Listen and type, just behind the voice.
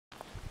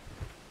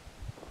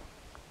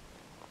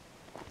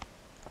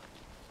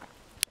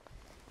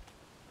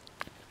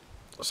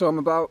So I'm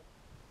about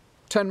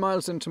 10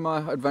 miles into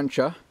my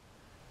adventure.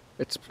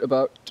 It's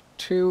about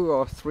 2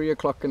 or 3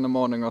 o'clock in the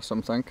morning or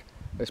something.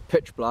 It's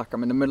pitch black,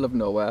 I'm in the middle of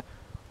nowhere,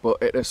 but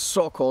it is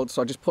so cold,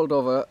 so I just pulled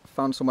over,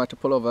 found somewhere to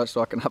pull over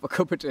so I can have a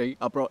cup of tea.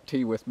 I brought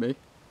tea with me.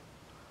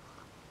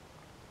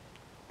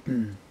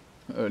 And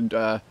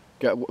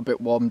get a bit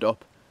warmed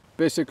up.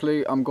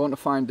 Basically, I'm going to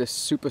find this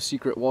super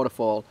secret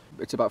waterfall.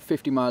 It's about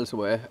 50 miles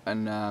away,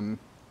 and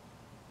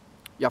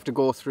you have to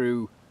go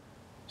through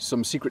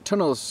some secret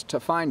tunnels to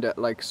find it,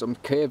 like some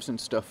caves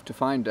and stuff to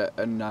find it.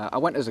 And I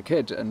went as a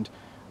kid and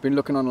been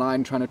looking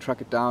online trying to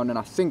track it down, and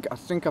I think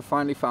I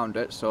finally found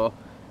it. So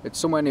it's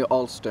somewhere near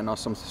Alston or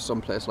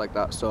some place like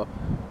that. So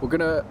we're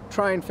gonna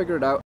try and figure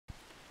it out.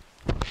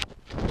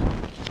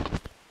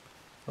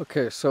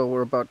 Okay, so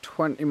we're about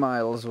 20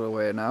 miles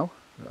away now.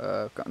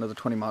 Got another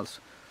 20 miles.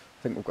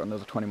 I think we've got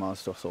another 20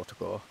 miles or so to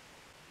go.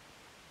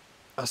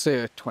 I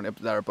say 20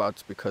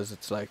 thereabouts because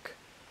it's like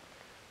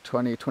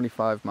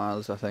 20-25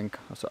 miles, I think.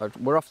 So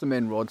we're off the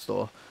main roads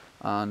though,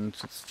 and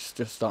it's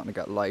just starting to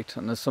get light,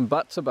 and there's some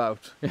bats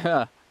about.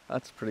 Yeah,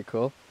 that's pretty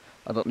cool.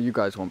 I don't know, you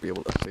guys won't be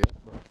able to see it,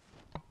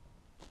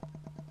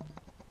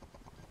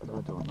 but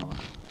I don't know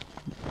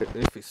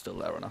if he's still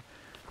there or not.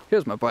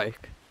 Here's my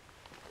bike.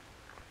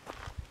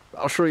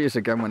 I'll show you this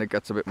again when it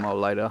gets a bit more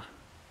lighter,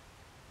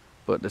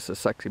 but this is a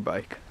sexy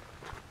bike.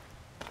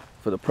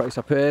 For the price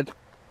I paid,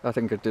 I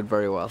think it did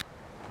very well.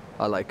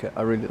 I like it,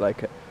 I really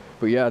like it.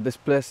 But yeah, this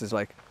place is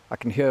like, I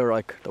can hear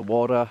like the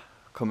water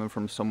coming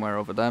from somewhere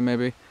over there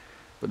maybe,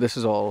 but this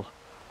is all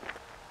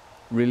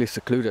really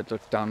secluded.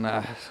 Look down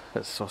there,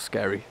 it's so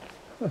scary.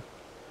 There's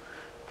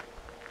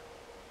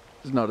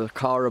not a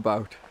car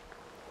about.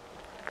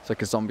 It's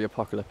like a zombie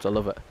apocalypse, I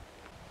love it.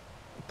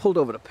 Pulled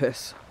over to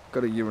piss,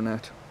 gotta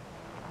urinate.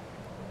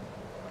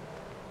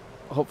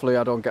 Hopefully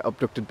I don't get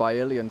abducted by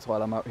aliens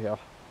while I'm out here,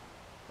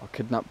 or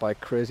kidnapped by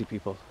crazy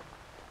people.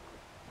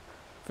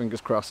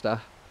 Fingers crossed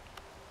there.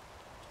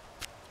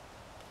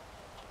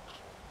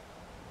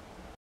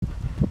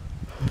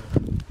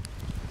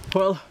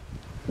 Well,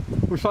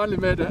 we finally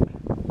made it.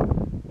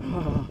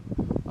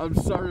 I'm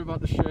sorry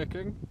about the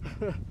shaking.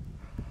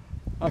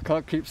 I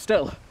can't keep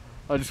still.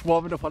 I'm just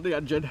warming up on the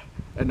engine,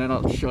 and then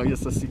I'll show you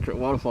the secret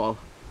waterfall.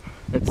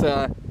 It's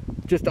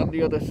just on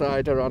the other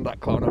side, around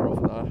that corner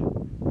over there.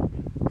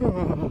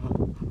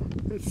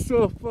 It's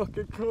so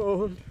fucking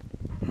cold.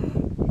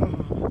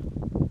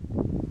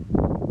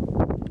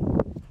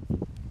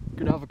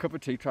 Gonna have a cup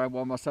of tea, try and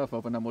warm myself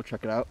up, and then we'll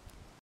check it out.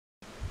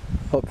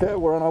 Okay,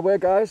 we're on our way,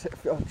 guys.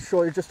 I'll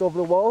show you just over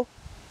the wall.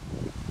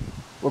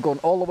 We're going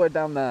all the way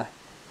down there.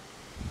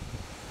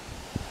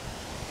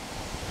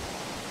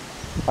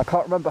 I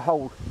can't remember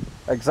how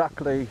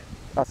exactly.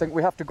 I think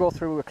we have to go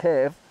through a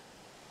cave,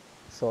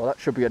 so that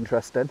should be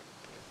interesting.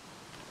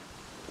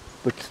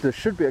 But there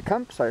should be a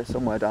campsite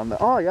somewhere down there.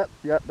 Oh, yeah,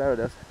 there it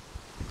is.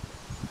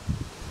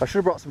 I should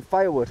have brought some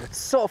firewood. It's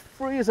so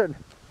freezing.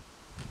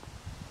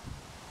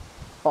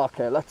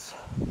 Okay, let's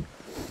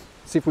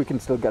see if we can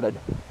still get it.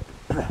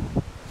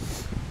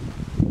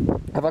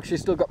 I've actually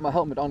still got my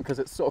helmet on because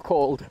it's so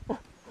cold.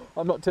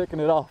 I'm not taking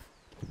it off.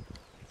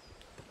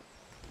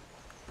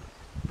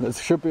 There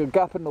should be a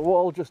gap in the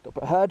wall just up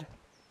ahead.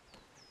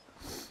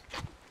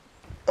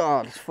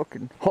 Oh, there's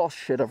fucking horse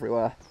shit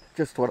everywhere.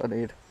 Just what I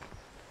need.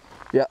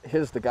 Yeah,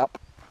 here's the gap.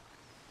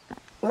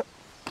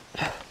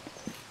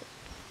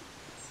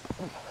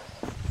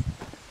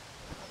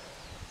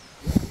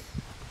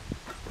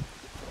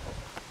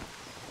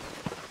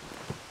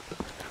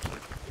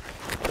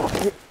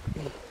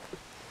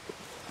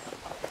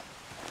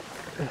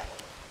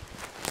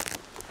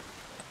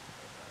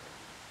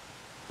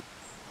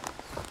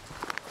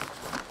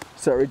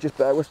 Sorry, just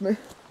bear with me.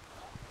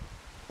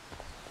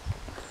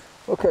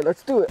 Okay,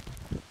 let's do it.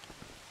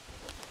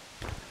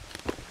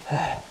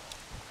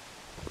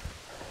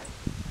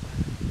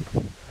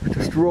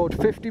 Just rode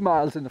 50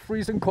 miles in the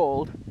freezing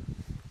cold.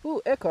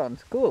 Ooh,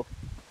 acorns, cool.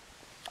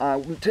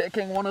 I'm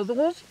taking one of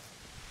those.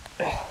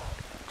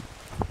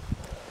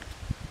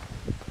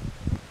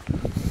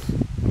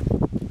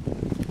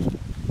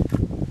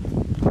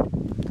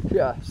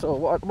 Yeah, so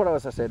what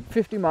was I saying?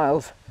 50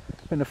 miles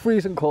in the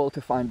freezing cold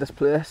to find this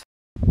place.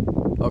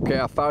 Okay,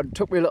 it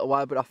took me a little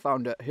while, but I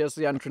found it. Here's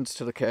the entrance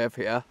to the cave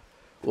here.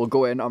 We'll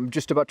go in. I'm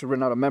just about to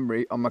run out of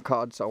memory on my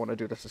card, so I want to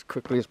do this as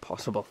quickly as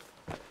possible.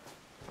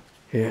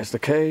 Here's the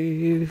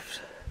caves.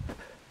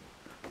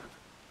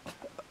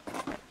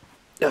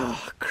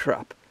 Oh,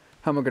 crap.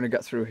 How am I going to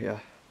get through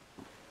here?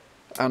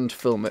 And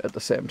film it at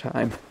the same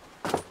time.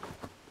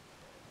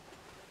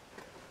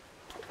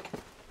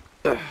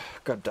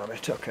 God damn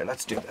it. Okay,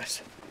 let's do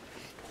this.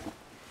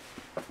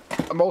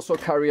 I'm also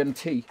carrying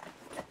tea.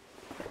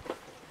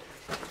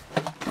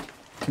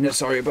 Yeah,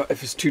 sorry about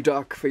if it's too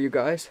dark for you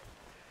guys.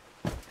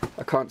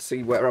 I can't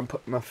see where I'm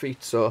putting my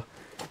feet, so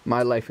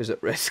my life is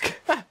at risk.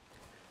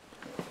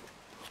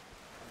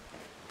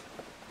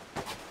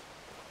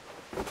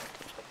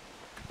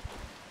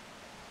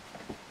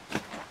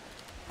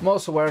 I'm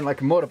also wearing like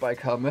a motorbike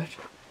helmet,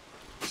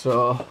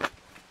 so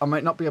I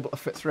might not be able to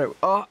fit through.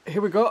 Oh,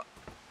 here we go.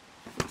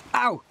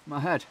 Ow,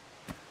 my head.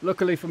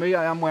 Luckily for me,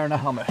 I am wearing a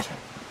helmet.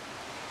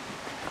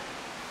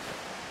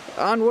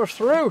 And we're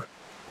through!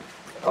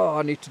 Oh,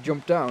 I need to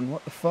jump down,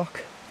 what the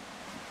fuck?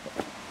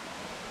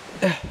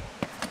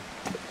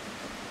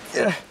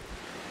 Yeah.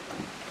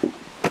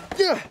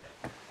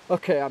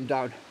 Okay, I'm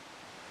down.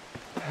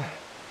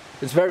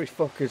 It's very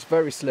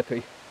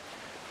slippy.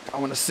 I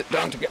want to sit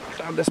down to get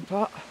down this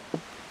part.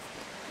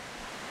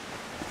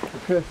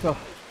 Okay, so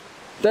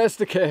there's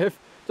the cave.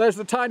 There's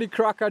the tiny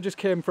crack I just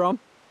came from.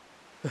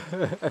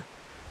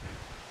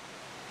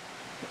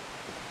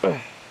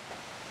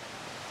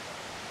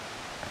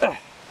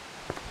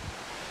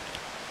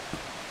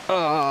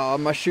 Oh,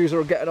 my shoes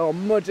are getting all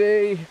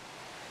muddy.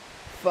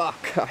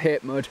 Fuck, I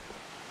hate mud.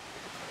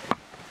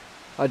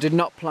 I did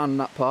not plan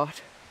that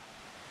part.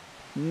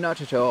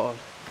 Not at all.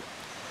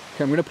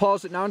 Okay, I'm going to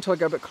pause it now until I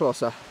get a bit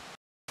closer.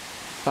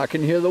 I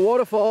can hear the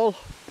waterfall.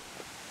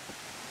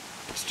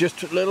 It's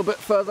just a little bit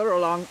further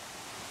along.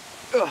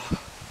 Ugh.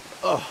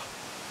 Oh.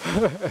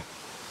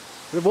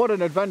 What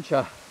an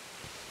adventure.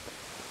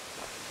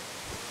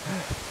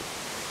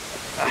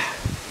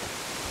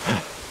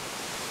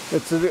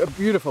 It's a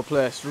beautiful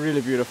place,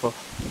 really beautiful.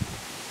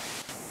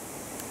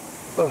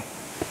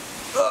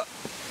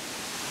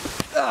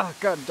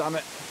 God damn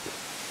it.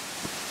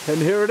 And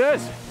here it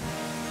is.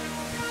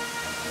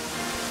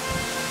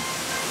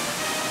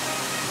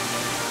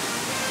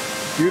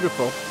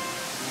 Beautiful.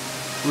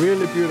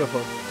 Really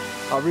beautiful.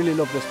 I really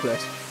love this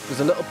place. There's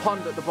a little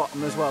pond at the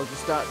bottom as well,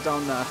 just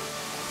down there,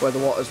 where the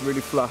water's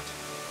really flat.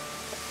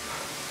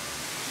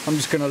 I'm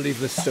just going to leave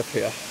this stuff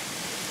here.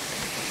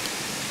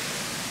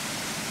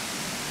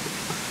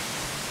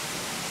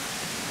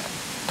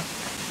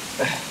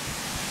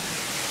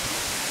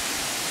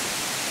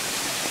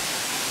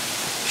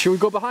 Should we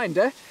go behind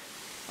it?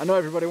 I know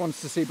everybody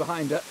wants to see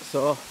behind it,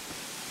 so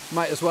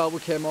might as well. We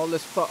came all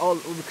this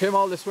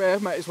way.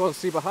 Might as well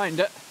see behind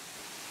it.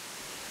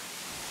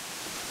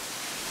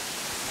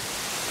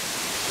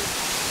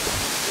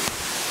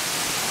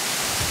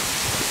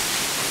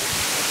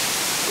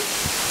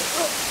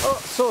 Oh,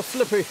 so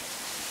slippy.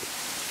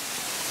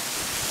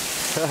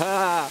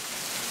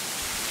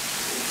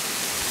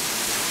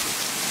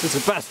 It's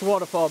the best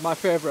waterfall, my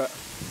favourite.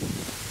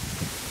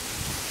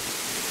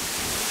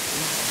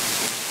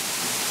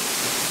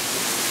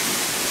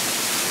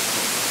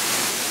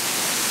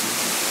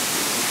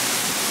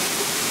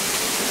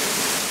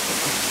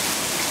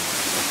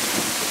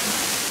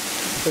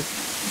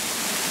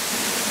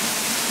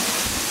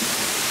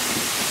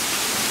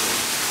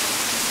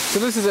 So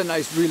this is a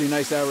really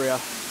nice area.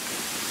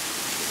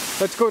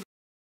 Let's go.